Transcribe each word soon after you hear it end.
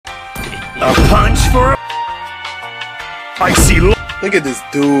A punch for a icy. Look at this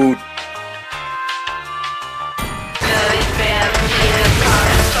dude.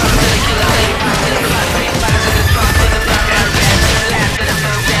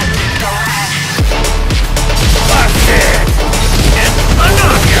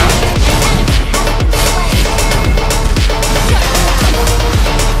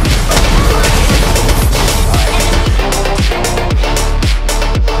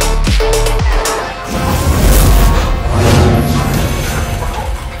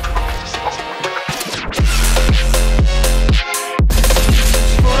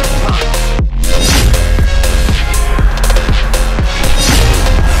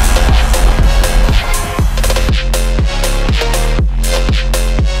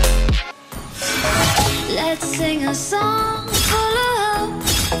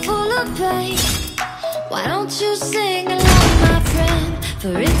 Why don't you sing along, my friend?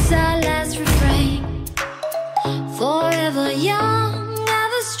 For it's our last refrain. Forever young,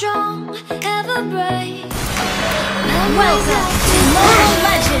 ever strong, ever brave. Welcome to Mobile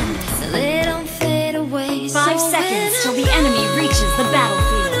Legends! They don't fade away. 5 seconds till the enemy reaches the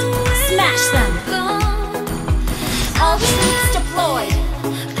battlefield. Smash them! All troops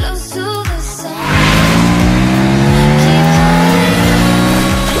deployed! Close to the sun.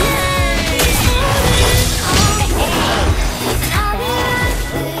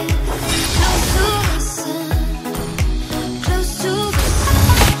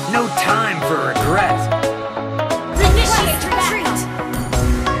 No time for regret. Initiate retreat!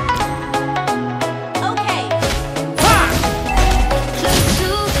 Okay. Close to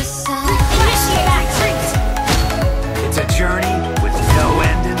the sun. Initiate retreat! It's a journey with no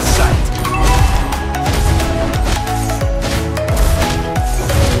end in sight.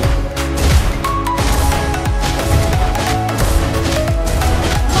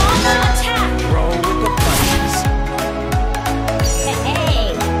 Launch attack! Roll with the punches. Hey!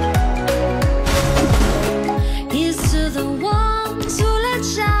 Here's to the ones who let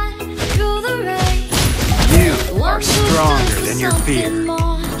shine through the rain. You The are ones who stronger stood for than your fear. something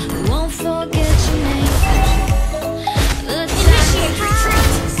more. We won't forget your name. The Initiate retreat!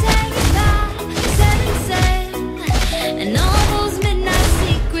 say goodbye, setting sail, and all those midnight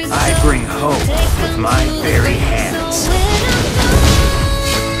secrets. I bring hope with my very hands. So when I'm gone,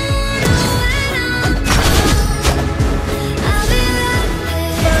 I'll be right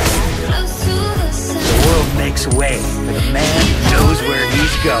there, close to the sun. The world makes way for the man who knows where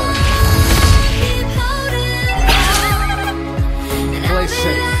he's going. Keep holding on, and Play I'll be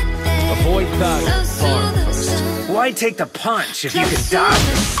safe. right there, Avoid dodging close to far the first. sun. Why take the punch if you Close can to dodge?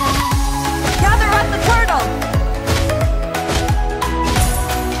 the sun. Gather up the turtle!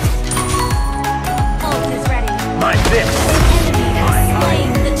 Ult is ready. My fist. Enemy has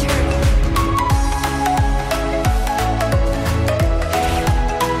slain the turtle.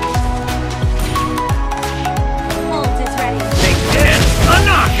 Ult is ready. Make this a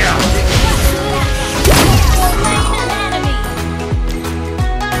knockout. Slain an enemy.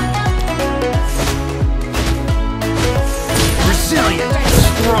 Resilient,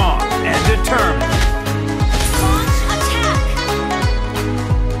 strong, and determined. Launch attack.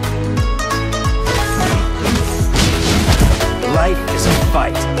 Life is a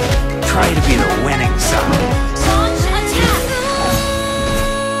fight. Try to be the winning side. Launch attack.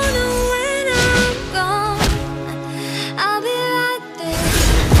 When I'm gone, I'll be right there.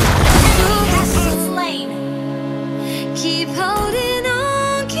 Enemy has been slain. Keep holding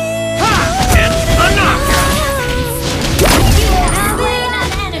on, keep Ha! And a knockout. You have slain an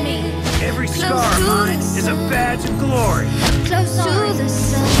enemy. Every scar of mine is a badge of glory. close to the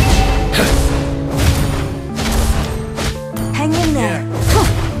sun. Hang in there.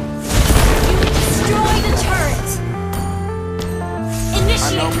 You destroy the turret.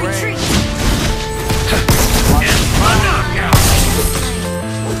 Initiate retreat. And a knockout.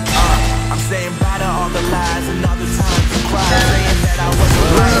 I'm saying bye to all the lies and all the times you cried, saying that I wasn't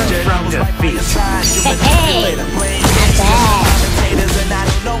right, Learn that I from was right by your defeat. side. You manipulator, playing games with commentators, and I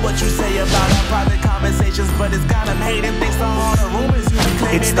don't know what you say about our private conversations, but it's got 'em hating. Thanks to all the rumors you be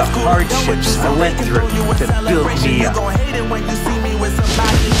claiming. It's the cool to know what hardships you I so went they can through throw you a that built celebration. me You up. gon' hate it when you see me with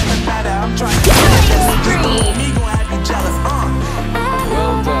somebody even better. I'm trying to get me gon' have you jealous.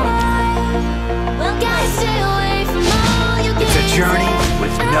 Well done. Well, Gotta stay away from all you It's a journey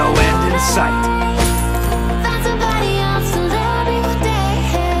with no end in sight. Find somebody else to love you today.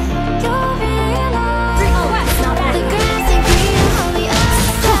 You'll realize Request not the active. grass ain't green on the other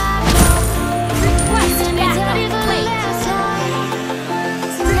side. Request Tell me backup. for the Wait. last time.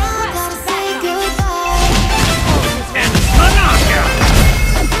 So now I gotta say goodbye. Ult is ready. And a knockout.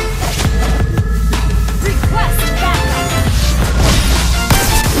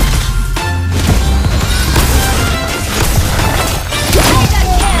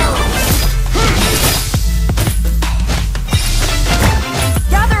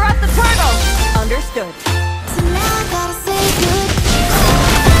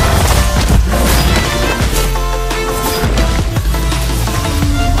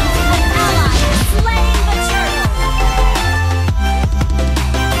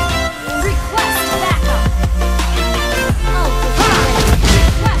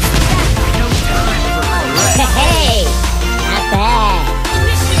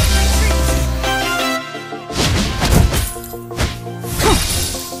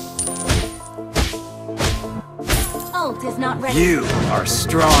 Ult is not ready. You are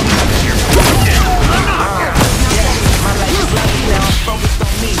stronger than your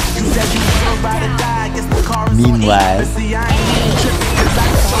Meanwhile,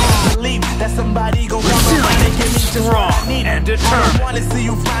 strong and determined. Wanna see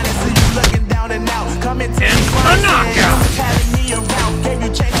you fine and see you looking down and out. Come and take a knockout. Carry me around, gave you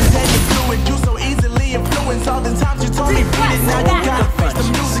chances and you flew it. You so easily influenced. All the times you told me beat it, now you gotta face the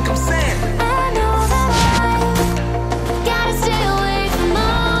music. I'm saying. I know that I gotta stay away from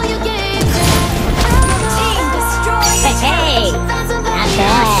all you gave back. Team destroyed. Hey, not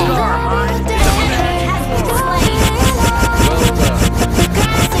bad.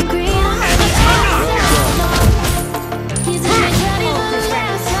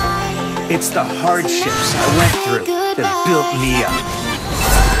 It's the hardships I went through that built me up.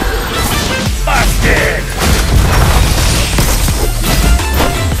 Busted!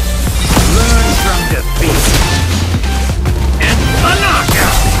 Learn from defeat. And a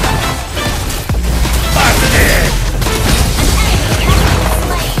knockout! Busted!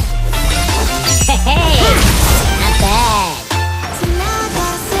 Hey, not bad.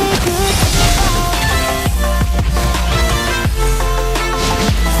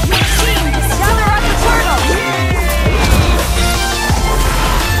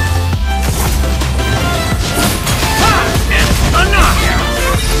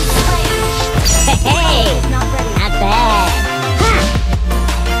 Hey, not bad.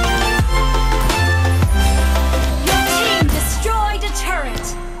 Your team destroyed a turret.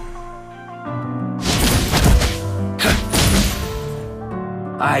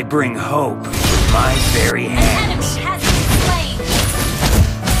 I bring hope with my very An hand. enemy has been slain.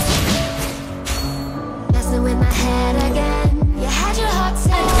 Messing with my head again. You had your heart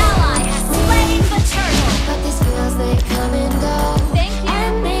set. An ally has slain the turtle. But these feels, they come and go. Thank you.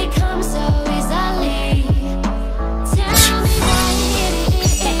 And they come so easily. Tell me why it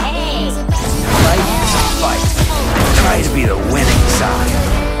is about you. Life is a fight. Try to be the winning side.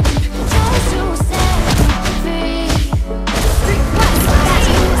 Just to set me free. Request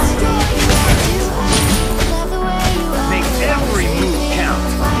battle. Love the way you are. Make every move count.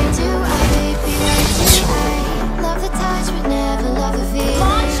 Why do I, baby? Why do I? Love the touch, but never love the feel.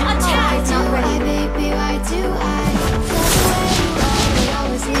 Launch attack. Why do I, baby? Why do I? Love the way you are. We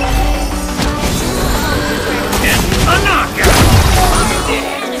always leave me. Why do I? And a knockout!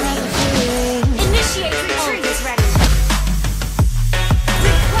 Initiate retreat is ready.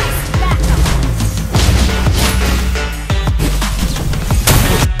 Request backup.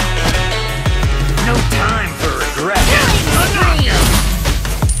 No time for regret. Killing A knockout!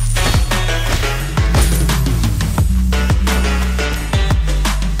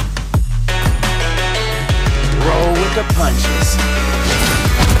 Roll with the punches.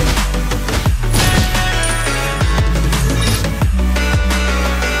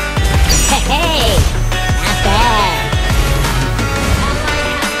 Hey, not bad.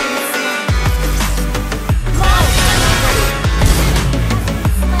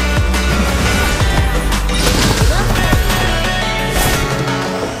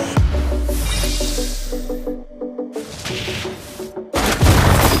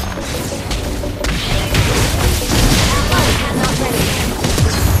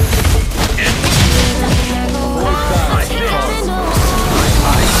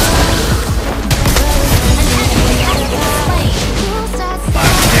 My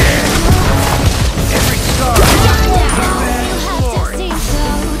fist. Every scar glory.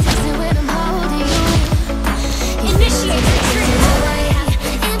 Initiate retreat.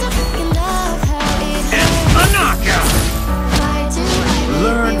 And a knockout.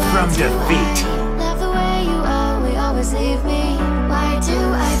 Learn from defeat. Love the way you are, we always leave me. Why do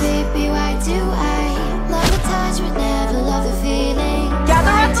I, baby, why do I? Love the touch, but never love the feeling. Gather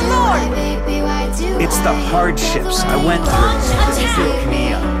at the Lord. Why, baby, why do It's the hardships I went through that built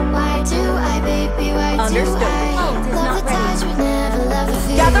me up. Why do I, baby, why do Understood. I? Ult is Love not the ready. touch, but never love the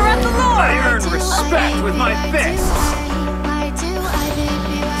feeling. Gather at the Lord. I earn respect with my fists. Why do I,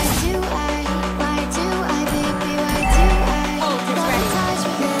 baby, why do I? Why do I, baby, why do I? Ult is Love the ready. touch,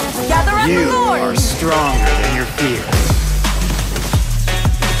 but never Gather at the You Lord. are stronger than your fears.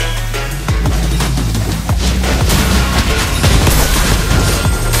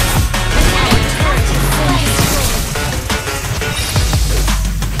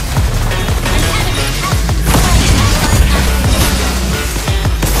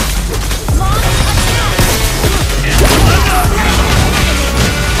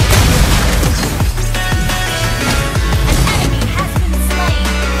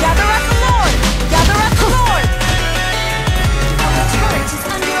 Gather at the Lord. Gather at the Lord.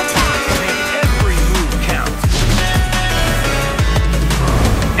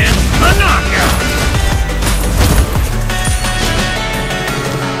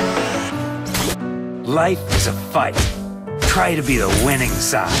 Life is a fight. Try to be the winning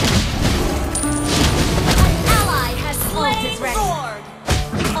side. Ally has slain is ready.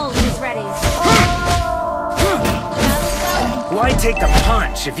 Ult is ready. Why take the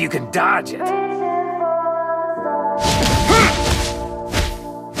punch if you can dodge it?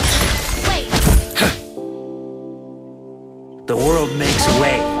 Wait. The world makes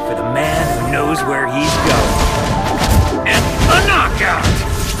way for the man who knows where he's going. And a knockout!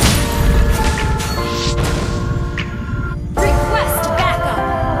 Request backup.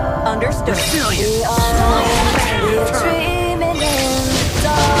 Understood. Brazilian.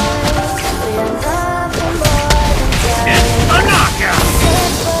 And a knockout!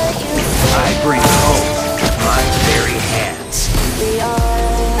 I bring hope with my very hands.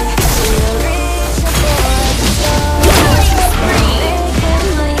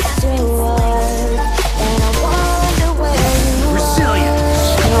 Brazilian,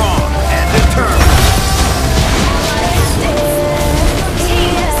 strong and determined.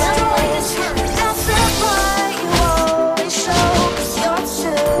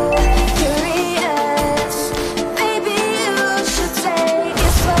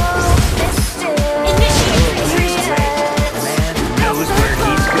 Man who knows where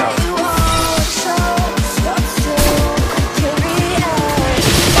he's going.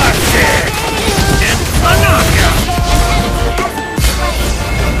 A kick! And a knockout!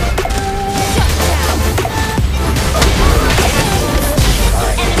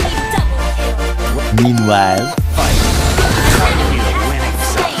 Enemy double kill. Meanwhile,